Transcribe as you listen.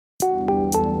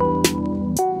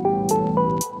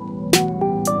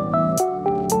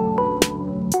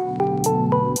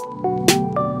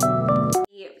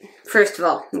First of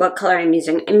all, what color I'm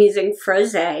using. I'm using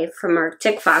Froze from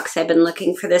Arctic Fox. I've been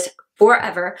looking for this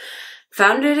forever.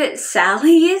 Found it at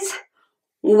Sally's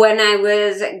when I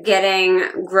was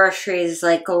getting groceries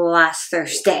like last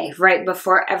Thursday, right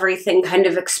before everything kind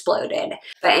of exploded.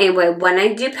 But anyway, when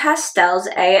I do pastels,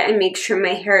 I make sure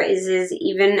my hair is as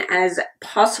even as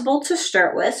possible to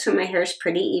start with, so my hair is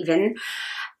pretty even.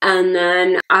 And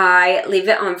then I leave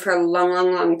it on for a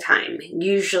long time,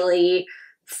 usually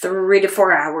 3 to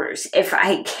 4 hours if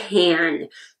I can,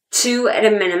 2 at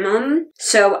a minimum.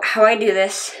 So how I do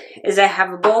this is I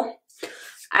have a bowl.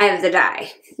 I have the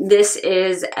dye. This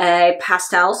is a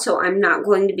pastel, so I'm not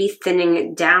going to be thinning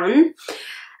it down.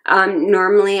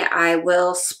 Normally I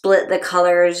will split the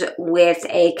colors with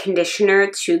a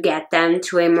conditioner to get them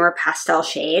to a more pastel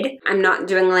shade. I'm not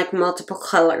doing like multiple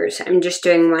colors, I'm just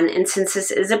doing one. And since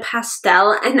this is a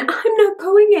pastel and I'm not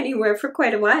going anywhere for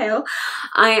quite a while,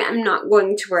 I am not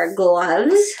going to wear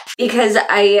gloves because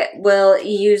I will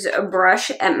use a brush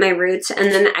at my roots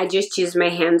and then I just use my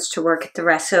hands to work the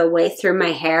rest of the way through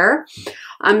my hair.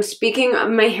 Speaking of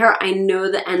my hair, I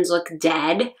know the ends look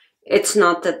dead. It's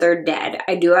not that they're dead.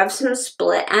 I do have some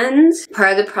split ends.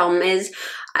 Part of the problem is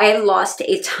I lost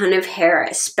a ton of hair,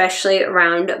 especially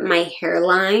around my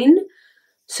hairline.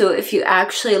 So if you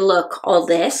actually look, all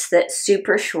this that's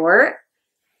super short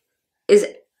is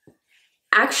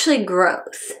actually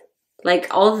growth. Like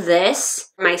all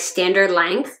this, my standard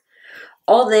length,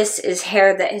 all this is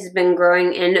hair that has been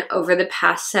growing in over the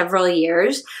past several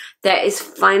years that is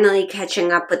finally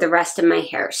catching up with the rest of my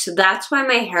hair. So that's why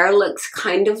my hair looks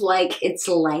kind of like it's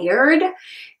layered.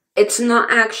 It's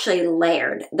not actually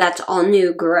layered. That's all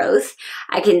new growth.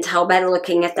 I can tell by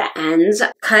looking at the ends.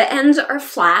 Cut ends are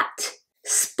flat.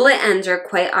 Split ends are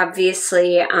quite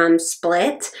obviously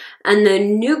split, and the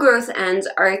new growth ends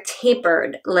are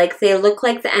tapered, like they look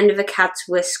like the end of a cat's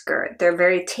whisker. They're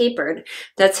very tapered.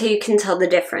 That's how you can tell the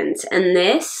difference. And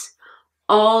this,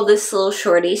 all this little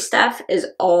shorty stuff is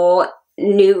all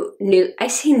new, I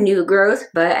say new growth,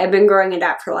 but I've been growing it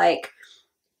out for like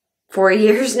 4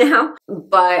 years now.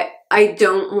 But I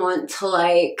don't want to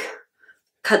like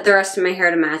cut the rest of my hair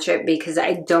to match it because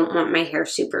I don't want my hair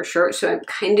super short. So I'm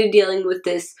kind of dealing with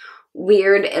this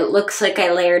weird, it looks like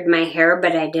I layered my hair,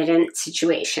 but I didn't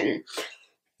situation.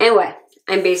 Anyway,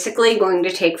 I'm basically going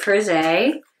to take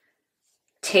Froze,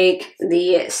 take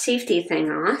the safety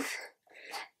thing off,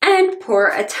 and pour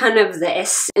a ton of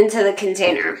this into the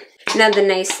container. Now the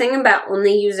nice thing about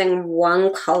only using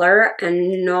one color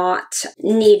and not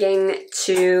needing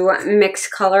to mix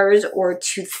colors or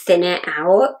to thin it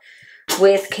out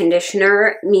with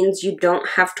conditioner means you don't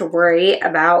have to worry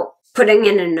about putting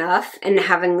in enough and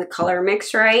having the color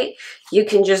mix right. You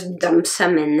can just dump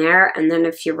some in there and then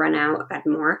if you run out, add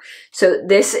more. So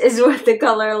this is what the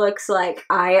color looks like.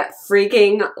 I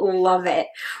freaking love it.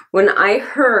 When I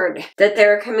heard that they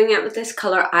were coming out with this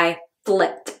color, I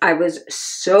flipped. I was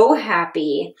so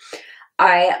happy.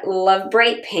 I love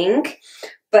bright pink,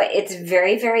 but it's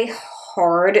very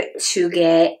hard to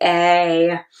get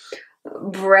a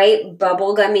bright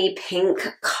bubblegummy pink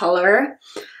color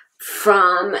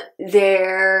from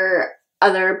their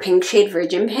other pink shade,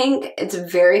 Virgin Pink. It's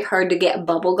very hard to get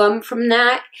bubblegum from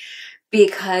that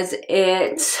because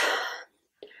it's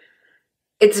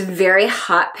very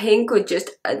hot pink with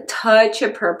just a touch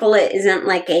of purple. It isn't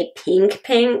like a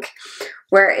pink,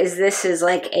 whereas this is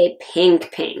like a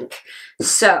pink.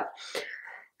 So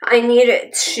I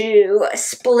need to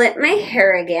split my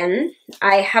hair again.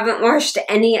 I haven't washed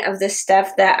any of the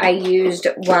stuff that I used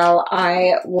while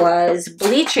I was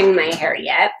bleaching my hair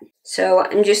yet. So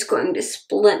I'm just going to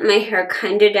split my hair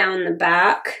kind of down the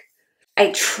back.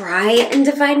 I try and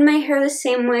divide my hair the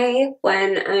same way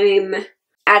when I'm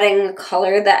adding the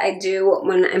color that I do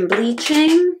when I'm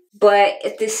bleaching. But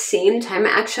at the same time,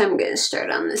 actually I'm going to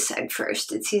start on this side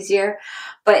first. It's easier.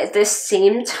 But at the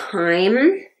same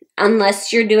time,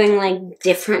 unless you're doing like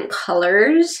different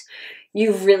colors,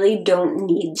 you really don't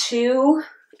need to,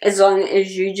 as long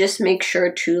as you just make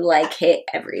sure to like hit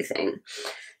everything.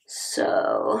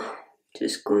 So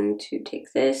just going to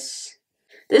take this.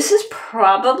 This is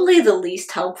probably the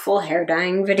least helpful hair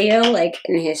dyeing video like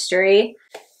in history.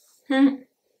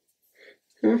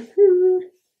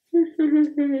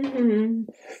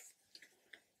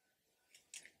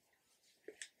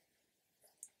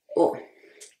 Oh,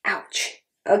 ouch.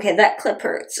 Okay, that clip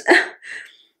hurts.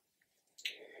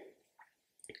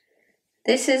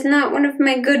 This is not one of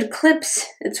my good clips.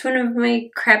 It's one of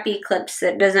my crappy clips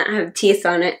that doesn't have teeth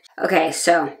on it. Okay,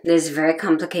 so this is a very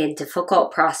complicated,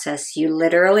 difficult process. You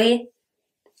literally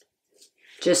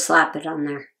just slap it on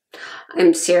there.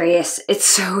 I'm serious. It's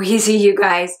so easy, you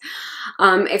guys.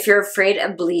 If you're afraid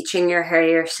of bleaching your hair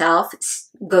yourself,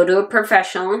 go to a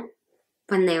professional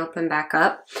when they open back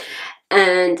up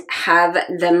and have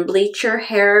them bleach your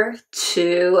hair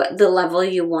to the level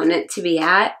you want it to be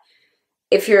at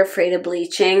if you're afraid of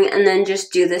bleaching, and then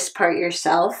just do this part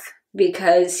yourself,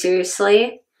 because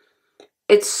seriously,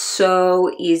 it's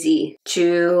so easy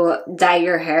to dye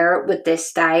your hair with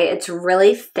this dye. It's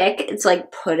really thick. It's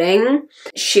like pudding.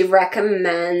 She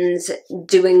recommends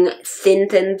doing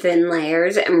thin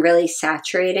layers and really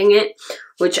saturating it,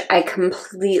 which I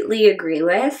completely agree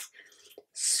with.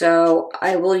 So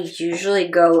I will usually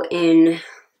go in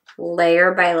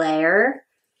layer by layer,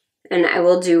 and I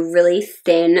will do really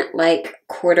thin, like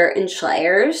 1/4 inch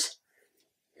layers.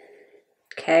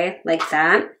 Okay, like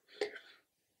that.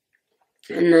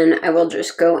 And then I will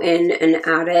just go in and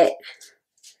add it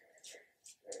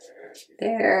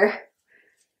there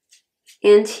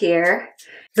and here.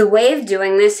 The way of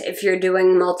doing this, if you're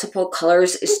doing multiple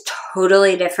colors, is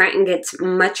totally different and gets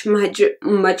much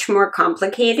more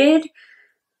complicated.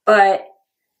 But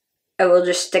I will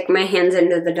just stick my hands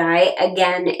into the dye.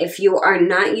 Again, if you are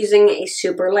not using a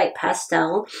super light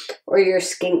pastel or your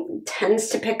skin tends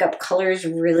to pick up colors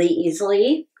really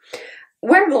easily,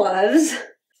 wear gloves.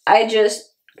 I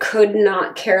just could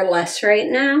not care less right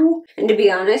now. And to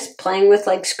be honest, playing with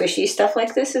like squishy stuff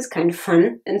like this is kind of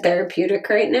fun and therapeutic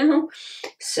right now.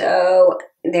 So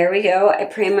there we go. I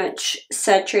pretty much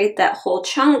saturate that whole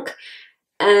chunk.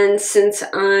 And since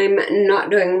I'm not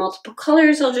doing multiple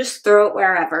colors, I'll just throw it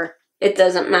wherever. It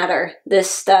doesn't matter. This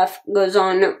stuff goes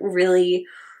on really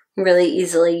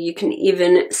easily. You can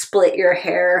even split your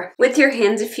hair with your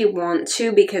hands if you want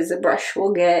to, because the brush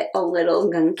will get a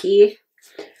little gunky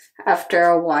after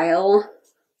a while.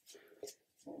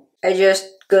 I just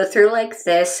go through like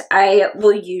this. I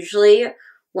will usually,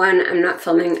 when I'm not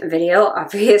filming a video,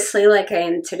 obviously like I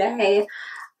am today,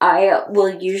 I will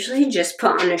usually just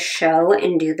put on a show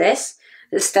and do this.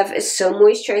 This stuff is so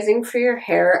moisturizing for your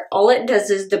hair. All it does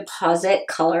is deposit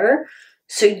color.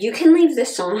 So you can leave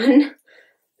this on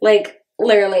like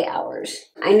literally hours.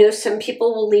 I know some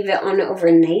people will leave it on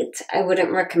overnight. I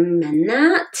wouldn't recommend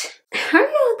that. How are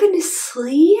y'all gonna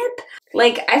sleep?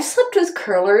 Like, I've slept with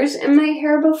curlers in my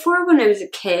hair before when I was a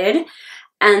kid.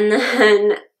 And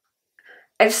then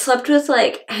I've slept with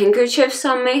like handkerchiefs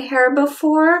on my hair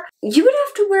before. You would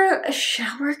have to wear a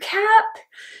shower cap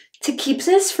to keep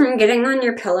this from getting on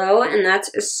your pillow, and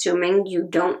that's assuming you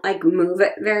don't like move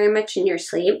it very much in your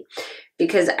sleep,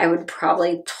 because I would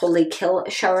probably totally kill a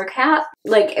shower cap.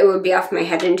 Like, it would be off my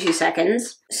head in 2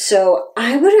 seconds. So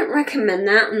I wouldn't recommend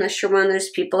that unless you're one of those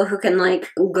people who can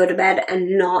like go to bed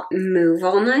and not move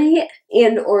all night,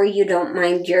 and or you don't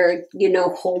mind your,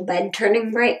 whole bed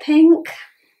turning bright pink.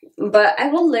 But I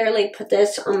will literally put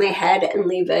this on my head and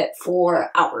leave it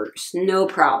for hours, no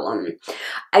problem.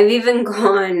 I've even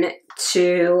gone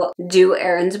to do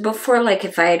errands before, like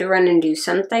if I had to run and do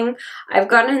something. I've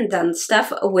gone and done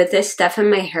stuff with this stuff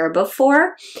in my hair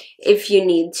before. If you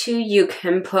need to, you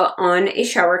can put on a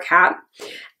shower cap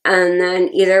and then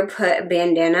either put a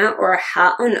bandana or a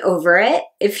hat on over it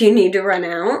if you need to run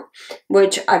out,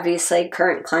 which obviously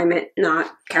current climate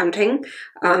not counting.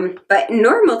 But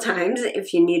normal times,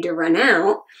 if you need to run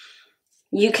out,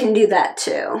 you can do that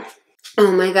too.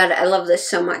 Oh my god, I love this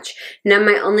so much. Now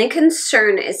my only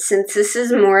concern is, since this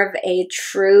is more of a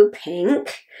true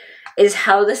pink, is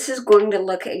how this is going to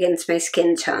look against my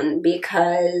skin tone,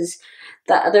 because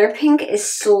the other pink is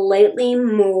slightly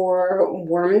more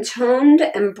warm-toned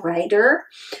and brighter,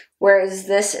 whereas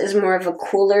this is more of a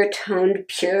cooler-toned,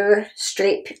 pure,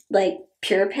 straight, like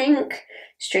pure pink,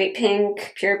 straight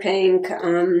pink, pure pink,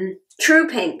 true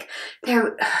pink.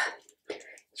 There,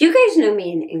 you guys know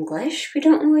me in English. We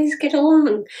don't always get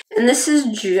along. And this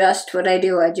is just what I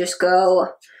do. I just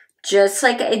go just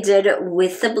like I did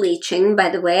with the bleaching. By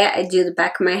the way, I do the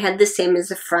back of my head the same as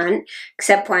the front,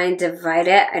 except when I divide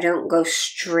it, I don't go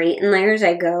straight in layers.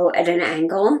 I go at an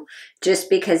angle just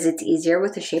because it's easier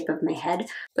with the shape of my head.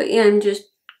 But yeah, I'm just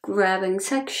grabbing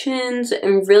sections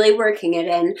and really working it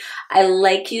in. I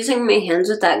like using my hands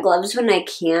without gloves when I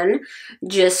can,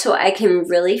 just so I can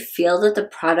really feel that the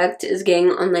product is getting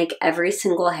on like every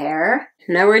single hair.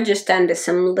 Now we're just down to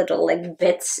some little like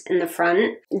bits in the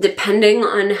front. Depending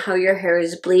on how your hair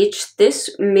is bleached, this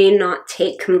may not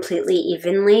take completely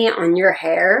evenly on your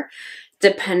hair,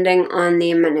 depending on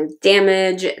the amount of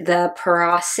damage, the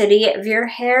porosity of your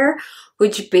hair,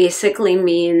 which basically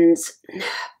means,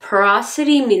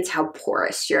 porosity means how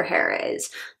porous your hair is.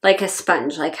 Like a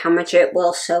sponge, like how much it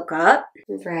will soak up.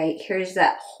 Right, here's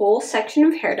that whole section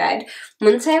of hair dyed.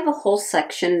 Once I have a whole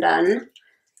section done,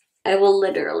 I will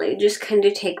literally just kind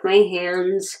of take my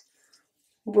hands,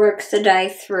 work the dye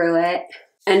through it.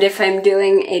 And if I'm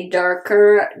doing a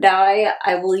darker dye,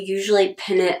 I will usually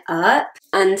pin it up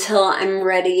until I'm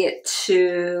ready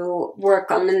to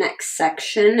work on the next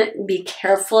section. Be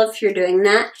careful if you're doing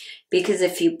that, because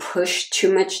if you push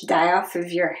too much dye off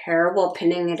of your hair while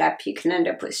pinning it up, you can end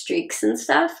up with streaks and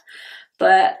stuff.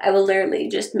 But I will literally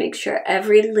just make sure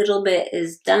every little bit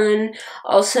is done.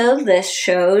 Also, this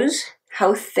shows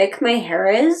how thick my hair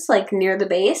is, like near the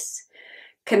base,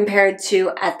 compared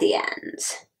to at the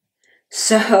ends.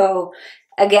 So,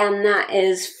 again, that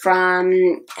is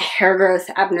from hair growth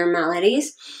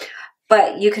abnormalities.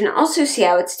 But you can also see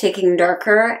how it's taking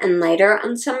darker and lighter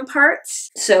on some parts.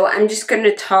 So I'm just going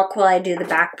to talk while I do the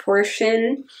back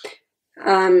portion.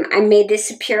 I may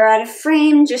disappear out of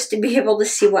frame just to be able to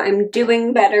see what I'm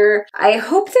doing better. I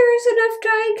hope there is enough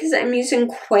dye because I'm using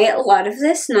quite a lot of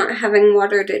this, not having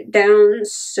watered it down.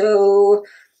 So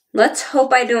let's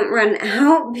hope I don't run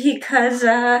out, because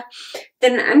then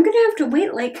I'm going to have to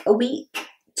wait like a week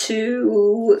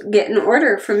to get an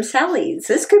order from Sally's.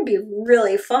 This could be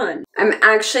really fun. I'm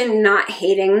actually not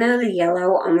hating though the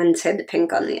yellow on one side, the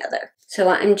pink on the other. So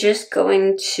I'm just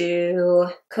going to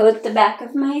coat the back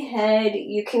of my head.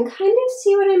 You can kind of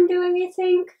see what I'm doing, I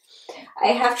think. I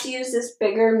have to use this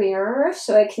bigger mirror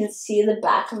so I can see the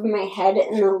back of my head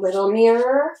in the little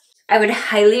mirror. I would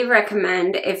highly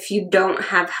recommend, if you don't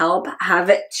have help, have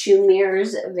 2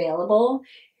 mirrors available.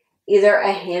 Either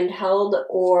a handheld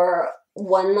or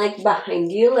one like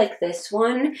behind you, like this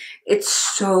one. It's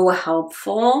so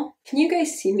helpful. Can you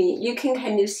guys see me? You can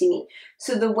kind of see me.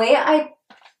 So the way I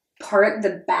part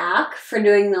the back for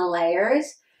doing the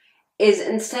layers is,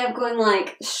 instead of going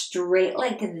like straight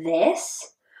like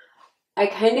this, I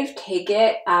kind of take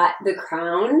it at the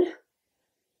crown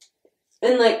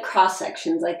in like cross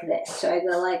sections like this. So I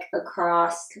go like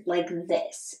across like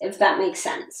this, if that makes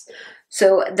sense.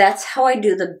 So that's how I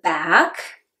do the back,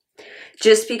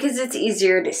 just because it's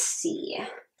easier to see.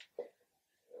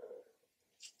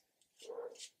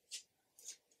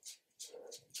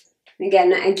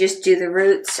 Again, I just do the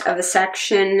roots of a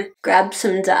section, grab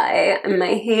some dye in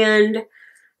my hand,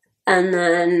 and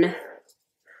then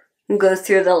go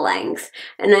through the length.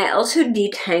 And I also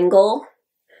detangle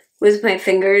with my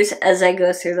fingers as I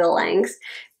go through the length,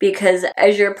 because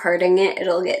as you're parting it,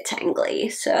 it'll get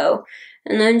tangly. So,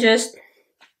 and then just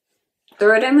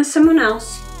throw it in with someone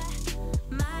else.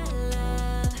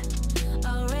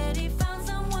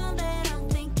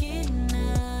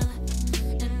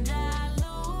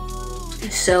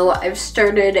 So I've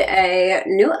started a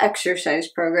new exercise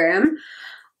program.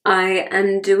 I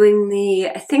am doing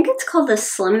I think it's called the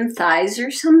Slim Thighs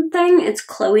or something. It's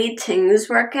Chloe Ting's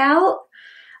workout.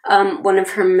 One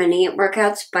of her many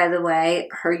workouts, by the way.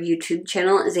 Her YouTube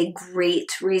channel is a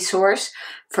great resource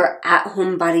for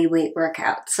at-home body weight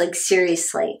workouts. Like,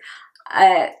 seriously.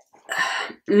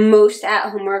 Most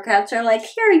at-home workouts are like,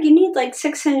 here, you need like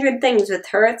 600 things. With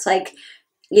her, it's like,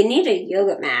 you need a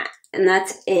yoga mat. And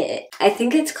that's it. I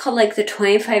think it's called like the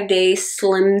 25-day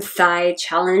Slim Thigh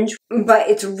Challenge, but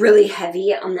it's really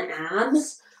heavy on the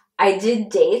abs. I did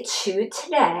day 2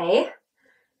 today,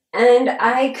 and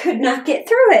I could not get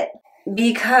through it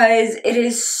because it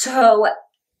is so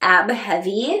ab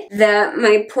heavy that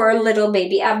my poor little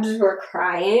baby abs were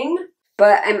crying.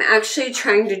 But I'm actually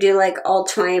trying to do like all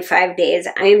 25 days.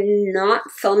 I'm not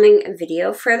filming a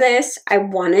video for this. I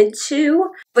wanted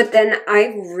to, but then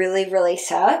I really, really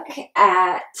suck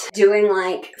at doing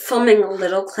like filming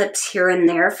little clips here and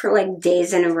there for like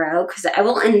days in a row, because I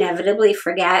will inevitably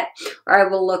forget, or I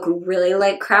will look really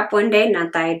like crap one day.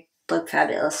 Not that I look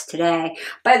fabulous today.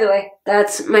 By the way,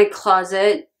 that's my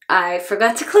closet. I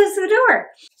forgot to close the door.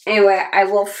 Anyway, I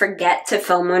will forget to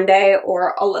film one day,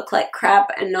 or I'll look like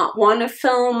crap and not want to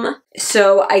film.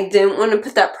 So I didn't want to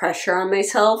put that pressure on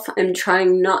myself. I'm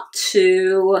trying not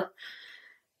to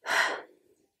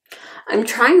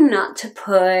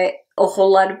put a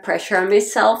whole lot of pressure on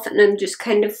myself, and I'm just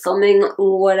kind of filming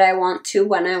what I want to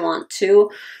when I want to,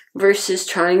 versus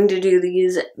trying to do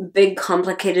these big,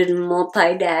 complicated,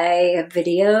 multi-day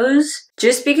videos.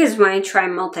 Just because when I try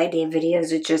multi-day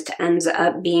videos, it just ends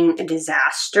up being a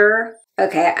disaster.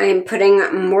 Okay, I'm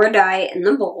putting more dye in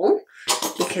the bowl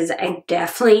because I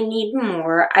definitely need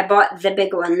more. I bought the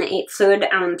big one, the 8 fluid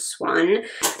ounce one.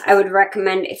 I would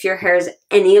recommend, if your hair is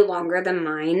any longer than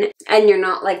mine and you're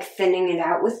not like thinning it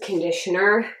out with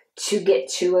conditioner, to get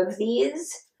 2 of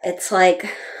these. It's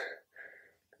like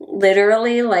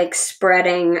literally like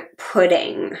spreading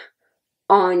pudding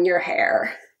on your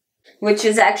hair, which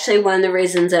is actually one of the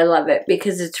reasons I love it,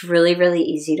 because it's really, really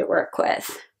easy to work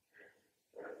with.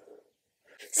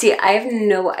 See, I have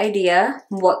no idea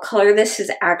what color this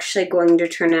is actually going to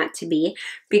turn out to be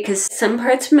because some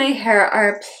parts of my hair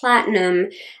are platinum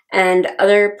and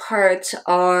other parts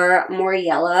are more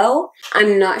yellow.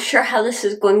 I'm not sure how this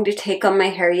is going to take on my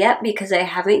hair yet because I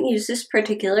haven't used this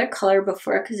particular color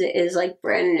before because it is like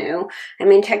brand new. I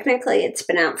mean, technically it's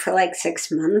been out for like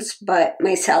 6 months, but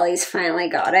my Sally's finally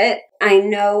got it. I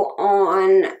know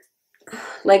on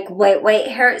like white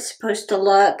hair it's supposed to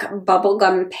look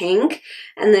bubblegum pink,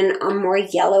 and then on more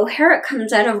yellow hair it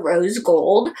comes out of rose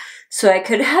gold. So I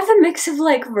could have a mix of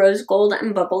like rose gold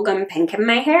and bubblegum pink in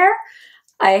my hair.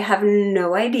 I have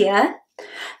no idea.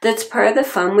 That's part of the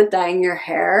fun with dyeing your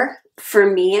hair.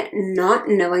 For me, not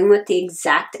knowing what the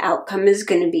exact outcome is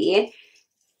going to be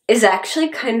is actually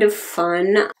kind of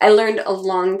fun. I learned a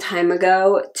long time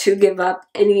ago to give up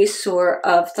any sort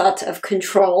of thoughts of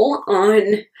control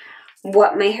on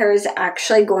what my hair is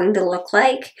actually going to look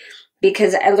like,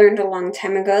 because I learned a long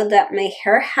time ago that my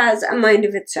hair has a mind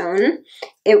of its own.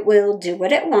 It will do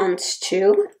what it wants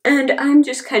to, and I'm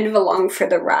just kind of along for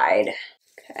the ride.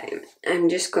 Okay, I'm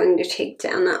just going to take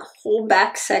down that whole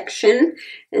back section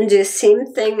and do the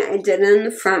same thing I did in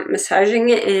the front, massaging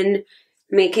it in,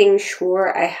 making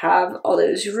sure I have all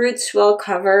those roots well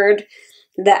covered,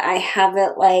 that I have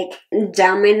it like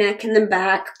down my neck in the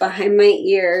back, behind my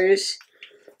ears,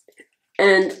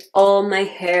 and all my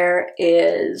hair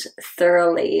is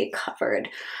thoroughly covered.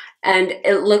 And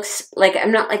it looks like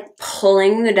I'm not like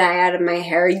pulling the dye out of my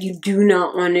hair. You do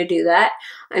not want to do that.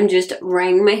 I'm just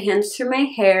running my hands through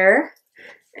my hair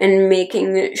and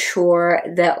making sure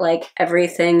that like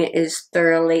everything is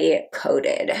thoroughly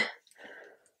coated.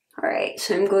 Alright,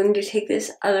 so I'm going to take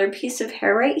this other piece of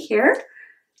hair right here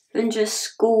and just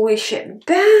squish it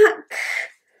back.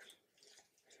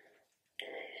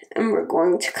 And we're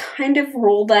going to kind of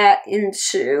roll that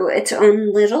into its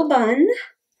own little bun,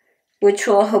 which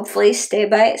will hopefully stay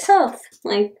by itself.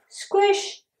 Like,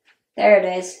 squish. There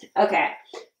it is. Okay,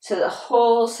 so the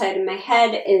whole side of my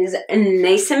head is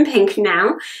nice and pink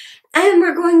now. And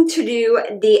we're going to do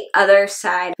the other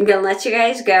side. I'm going to let you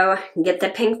guys go, get the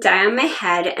pink dye on my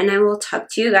head, and I will talk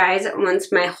to you guys once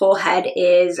my whole head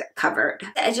is covered.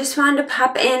 I just wanted to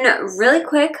pop in really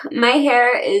quick. My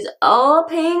hair is all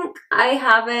pink. I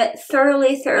have it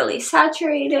thoroughly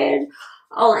saturated.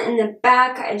 All in the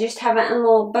back. I just have it in a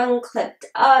little bun clipped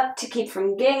up to keep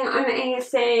from getting on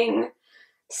anything.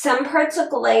 Some parts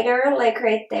look lighter, like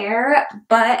right there,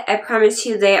 but I promise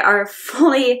you they are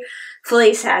fully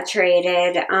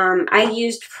saturated. I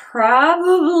used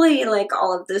probably like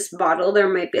all of this bottle.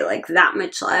 There might be like that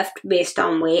much left based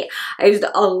on weight. I used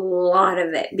a lot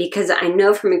of it because I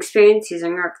know from experience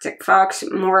using Arctic Fox,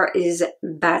 more is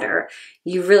better.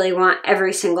 You really want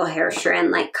every single hair strand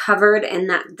like covered, and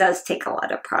that does take a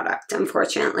lot of product,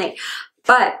 unfortunately.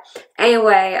 But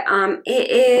anyway, it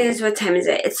is, what time is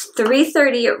it? It's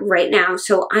 3:30 right now,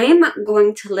 so I am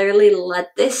going to literally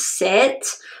let this sit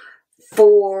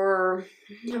for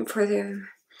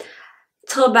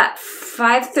till about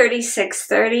 5:30,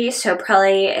 6:30, so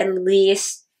probably at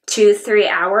least 2-3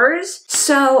 hours.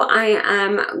 So I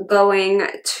am going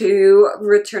to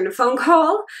return a phone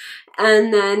call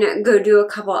and then go do a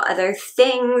couple other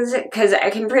things, because I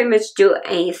can pretty much do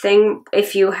anything.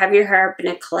 If you have your hair up in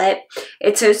a clip,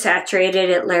 it's so saturated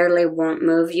it literally won't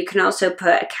move. You can also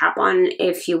put a cap on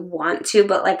if you want to,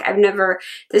 but like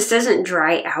this doesn't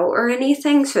dry out or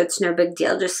anything, so it's no big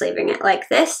deal just leaving it like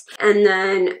this. And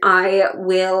then I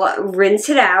will rinse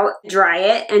it out, dry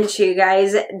it, and show you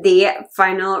guys the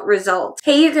final result.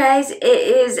 Hey you guys, it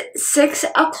is 6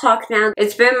 o'clock now.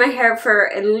 It's been in my hair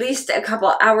for at least a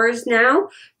couple hours now.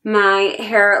 My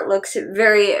hair looks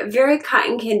very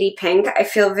cotton candy pink. I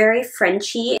feel very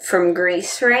Frenchy from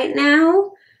Grease right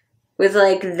now, with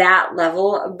like that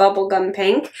level of bubblegum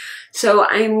pink. So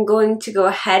I'm going to go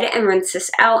ahead and rinse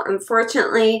this out.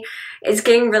 Unfortunately, it's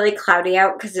getting really cloudy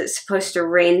out because it's supposed to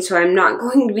rain, so I'm not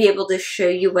going to be able to show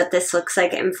you what this looks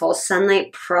like in full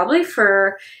sunlight probably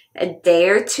for a day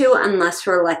or two, unless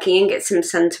we're lucky and get some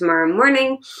sun tomorrow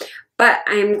morning. But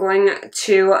I'm going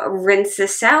to rinse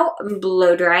this out,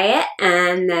 blow dry it,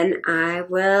 and then I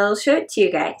will show it to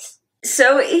you guys.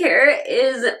 So here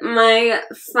is my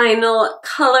final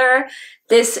color.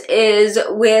 This is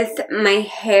with my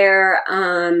hair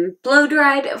blow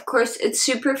dried. Of course, it's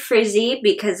super frizzy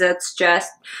because that's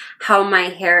just how my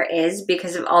hair is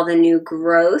because of all the new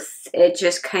growth. It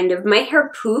just kind of, my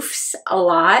hair poofs a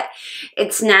lot.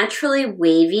 It's naturally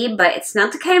wavy, but it's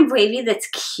not the kind of wavy that's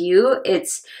cute.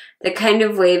 It's the kind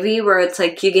of wavy where it's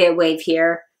like you get a wave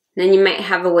here, then you might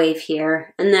have a wave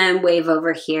here, and then wave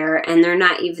over here, and they're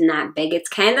not even that big. It's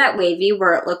kind of that wavy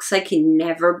where it looks like you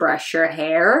never brush your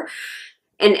hair.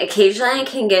 And occasionally I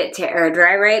can get it to air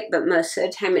dry right, but most of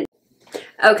the time it...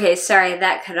 Okay, sorry,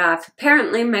 that cut off.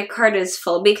 Apparently my card is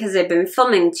full because I've been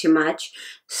filming too much,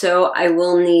 so I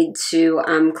will need to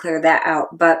clear that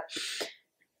out. But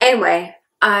anyway,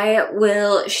 I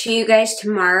will show you guys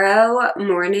tomorrow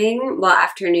morning, well,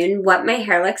 afternoon, what my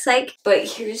hair looks like. But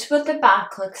here's what the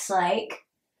back looks like.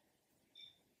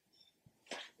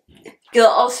 You'll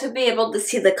also be able to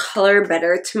see the color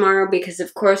better tomorrow because,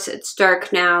 of course, it's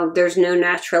dark now. There's no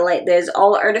natural light. There's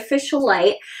all artificial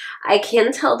light. I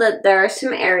can tell that there are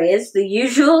some areas, the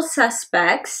usual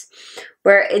suspects,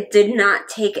 where it did not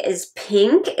take as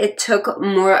pink. It took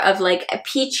more of like a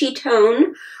peachy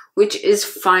tone, which is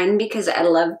fine because I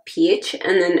love peach.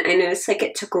 And then I noticed like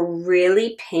it took a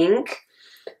really pink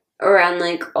around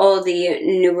like all the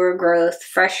newer growth,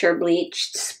 fresher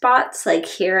bleached spots, like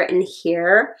here and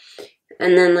here.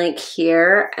 And then like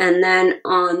here, and then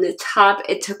on the top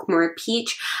it took more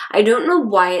peach. I don't know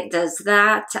why it does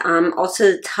that.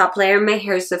 Also the top layer of my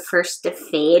hair is the first to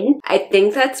fade. I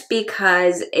think that's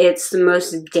because it's the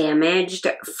most damaged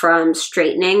from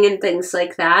straightening and things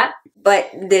like that. But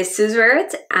this is where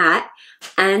it's at.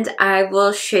 And I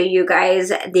will show you guys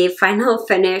the final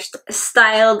finished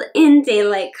styled in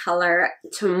daylight color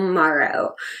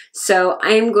tomorrow. So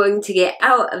I'm going to get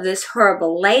out of this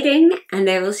horrible lighting and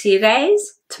I will see you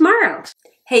guys tomorrow.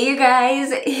 Hey you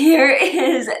guys, here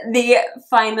is the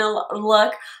final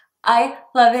look. I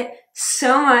love it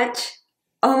so much.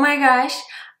 Oh my gosh.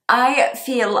 I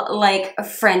feel like a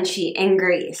Frenchie in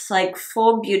Greece, like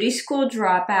full beauty school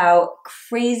dropout,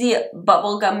 crazy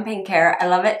bubblegum pink hair. I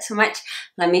love it so much.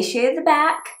 Let me show you the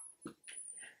back.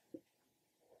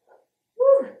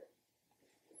 Woo.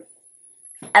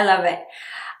 I love it.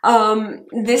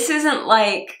 This isn't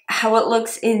like how it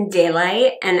looks in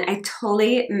daylight, and I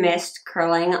totally missed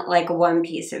curling like one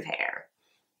piece of hair.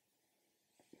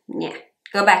 Yeah.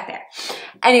 Go back there.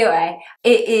 Anyway,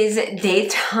 it is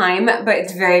daytime, but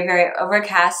it's very, very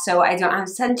overcast, so I don't have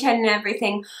sunshine and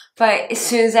everything. But as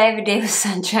soon as I have a day with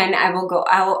sunshine, I will go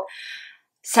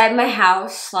outside my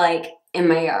house, like in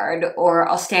my yard, or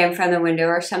I'll stay in front of the window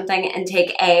or something and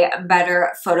take a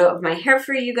better photo of my hair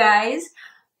for you guys.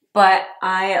 But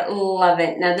I love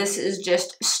it. Now this is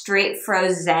just straight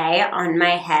frosé on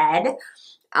my head.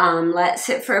 Let it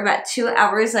sit for about 2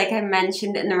 hours like I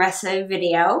mentioned in the rest of the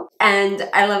video. And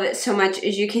I love it so much.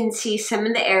 As you can see, some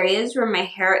of the areas where my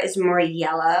hair is more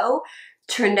yellow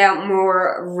turned out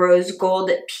more rose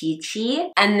gold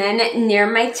peachy. And then near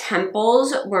my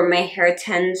temples where my hair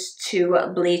tends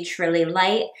to bleach really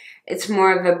light, it's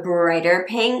more of a brighter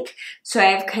pink. So I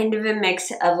have kind of a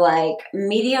mix of like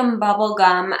medium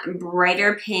bubblegum,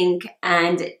 brighter pink,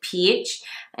 and peach.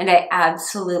 And I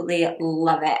absolutely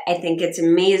love it. I think it's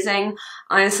amazing.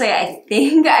 Honestly, I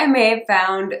think I may have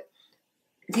found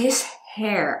this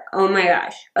hair. Oh my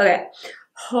gosh. Okay,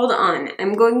 hold on.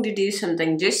 I'm going to do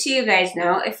something just so you guys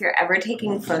know if you're ever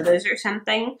taking photos or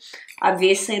something.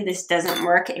 Obviously, this doesn't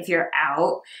work if you're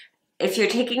out. If you're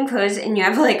taking photos and you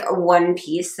have like a one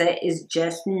piece that is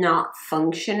just not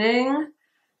functioning,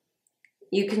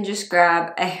 you can just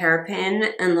grab a hairpin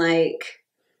and like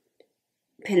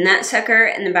pin that sucker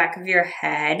in the back of your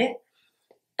head,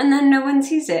 and then no one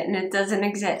sees it and it doesn't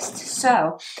exist.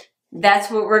 So that's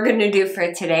what we're going to do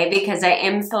for today because I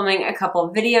am filming a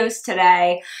couple videos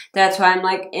today. That's why I'm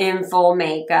like in full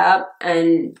makeup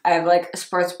and I have like a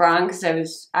sports bra on because I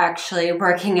was actually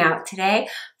working out today.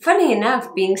 Funny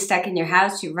enough, being stuck in your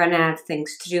house, you run out of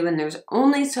things to do and there's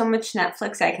only so much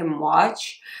Netflix I can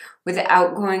watch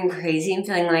without going crazy and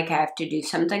feeling like I have to do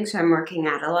something. So I'm working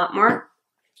out a lot more.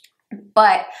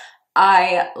 But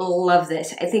I love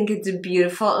this. I think it's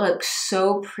beautiful. It looks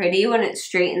so pretty when it's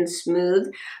straight and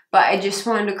smooth. But I just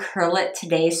wanted to curl it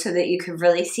today so that you could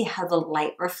really see how the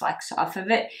light reflects off of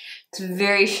it. It's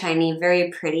very shiny, very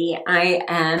pretty. I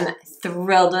am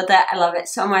thrilled with it. I love it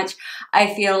so much.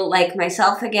 I feel like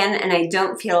myself again, and I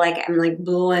don't feel like I'm like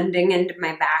blending into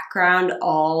my background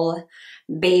all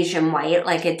beige and white.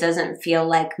 Like it doesn't feel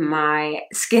like my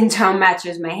skin tone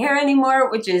matches my hair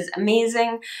anymore, which is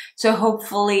amazing. So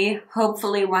hopefully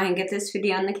when I get this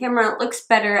video on the camera, it looks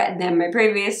better than my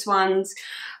previous ones.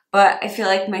 But I feel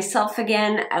like myself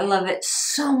again. I love it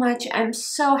so much. I'm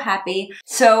so happy.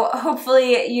 So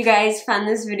hopefully you guys found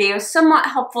this video somewhat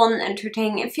helpful and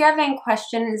entertaining. If you have any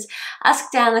questions, ask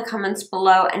down in the comments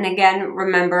below. And again,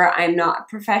 remember, I'm not a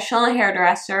professional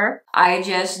hairdresser. I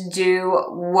just do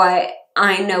what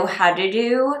I know how to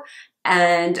do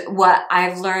and what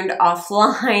I've learned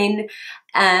offline,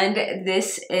 and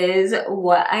this is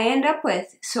what I end up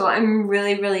with. So I'm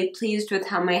really, really pleased with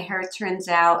how my hair turns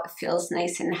out. It feels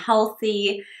nice and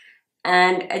healthy,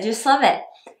 and I just love it.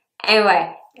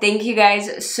 Anyway, thank you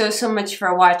guys so much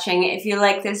for watching. If you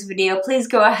like this video, please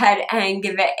go ahead and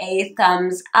give it a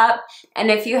thumbs up.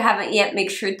 And if you haven't yet, make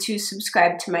sure to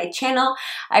subscribe to my channel.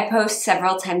 I post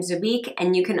several times a week,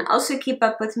 and you can also keep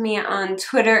up with me on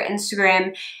Twitter,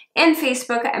 Instagram, and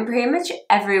Facebook. I'm pretty much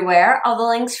everywhere. All the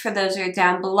links for those are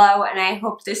down below, and I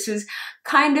hope this was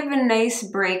kind of a nice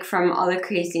break from all the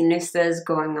craziness that is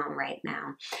going on right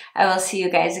now. I will see you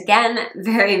guys again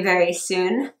very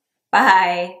soon.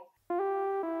 Bye.